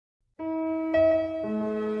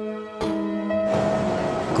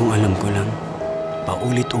Kung alam ko lang,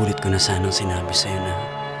 paulit-ulit ko na sanang sinabi sa'yo na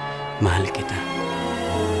mahal kita.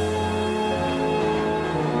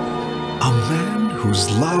 A man whose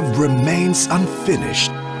love remains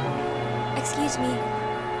unfinished. Excuse me.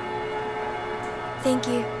 Thank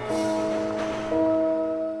you.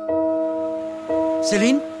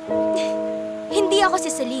 Celine? Hindi ako si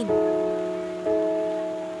Celine.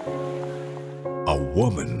 A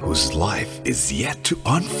woman whose life is yet to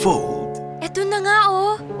unfold. Eto na nga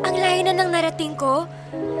oh, ang layo na ng narating ko.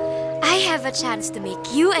 I have a chance to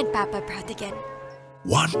make you and Papa proud again.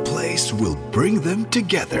 One place will bring them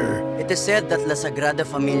together. It is said that La Sagrada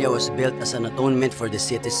Familia was built as an atonement for the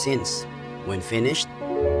city's sins. When finished,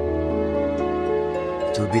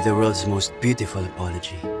 it will be the world's most beautiful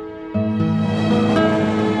apology.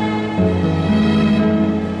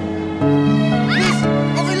 Miss!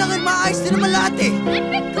 Okay lang yun, maayos din naman lahat eh! Let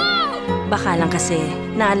me go! Baka lang kasi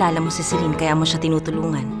naalala mo si Celine kaya mo siya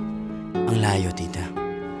tinutulungan. Ang layo, tita.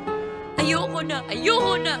 Ayoko na!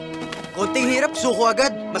 Ayoko na! Konting hirap, suko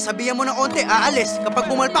agad. Masabihan mo ng konti, aalis.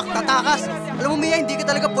 Kapag bumalpak, tatakas. Alam mo, Mia, hindi ka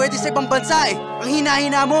talaga pwede sa ibang bansa eh. Ang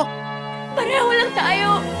hina-hina mo. Pareho lang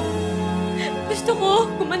tayo. Gusto ko,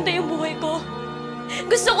 gumanda yung buhay ko.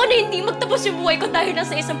 Gusto ko na hindi magtapos yung buhay ko dahil lang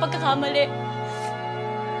sa isang pagkakamali.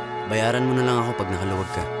 Bayaran mo na lang ako pag nakaluwag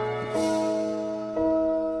ka.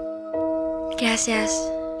 Gracias.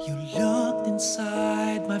 You looked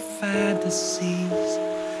inside my fantasies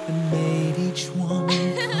and made each one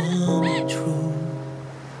come true.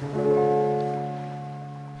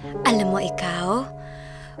 Alam mo ikaw,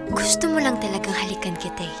 gusto mo lang talagang halikan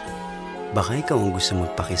kita eh. Baka ikaw ang gusto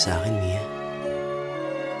magpaki sa akin, Mia.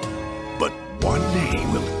 But one day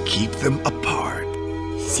will keep them apart.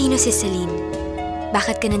 Sino si Celine?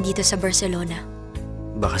 Bakit ka nandito sa Barcelona?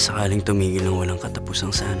 Baka sakaling tumigil ng walang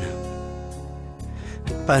katapusang sana.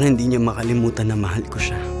 Para hindi niya makalimutan na mahal ko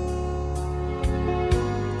siya.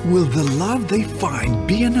 Will the love they find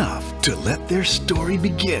be enough to let their story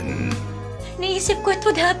begin? Naisip ko it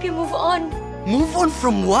would help you move on. Move on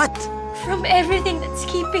from what? From everything that's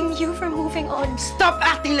keeping you from moving on. Stop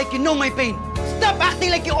acting like you know my pain! Stop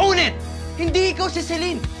acting like you own it! Hindi ikaw si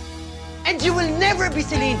Celine! And you will never be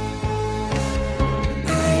Celine!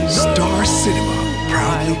 Star Cinema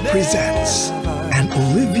proudly presents an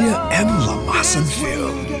Olivia M. Lamasan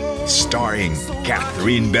film starring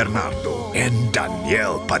Catherine Bernardo and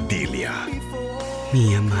Daniel Padilla.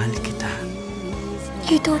 Mia, mahal kita.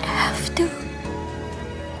 You don't have to.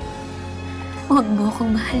 Huwag mo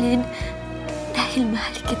akong mahalin dahil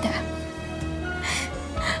mahal kita.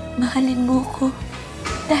 Mahalin mo ko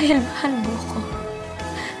dahil mahal mo ko.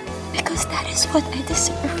 Because that is what I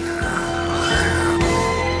deserve.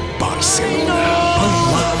 Barcelona, A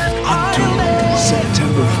Love Untold,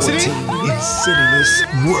 September 14 in cinemas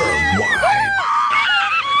worldwide.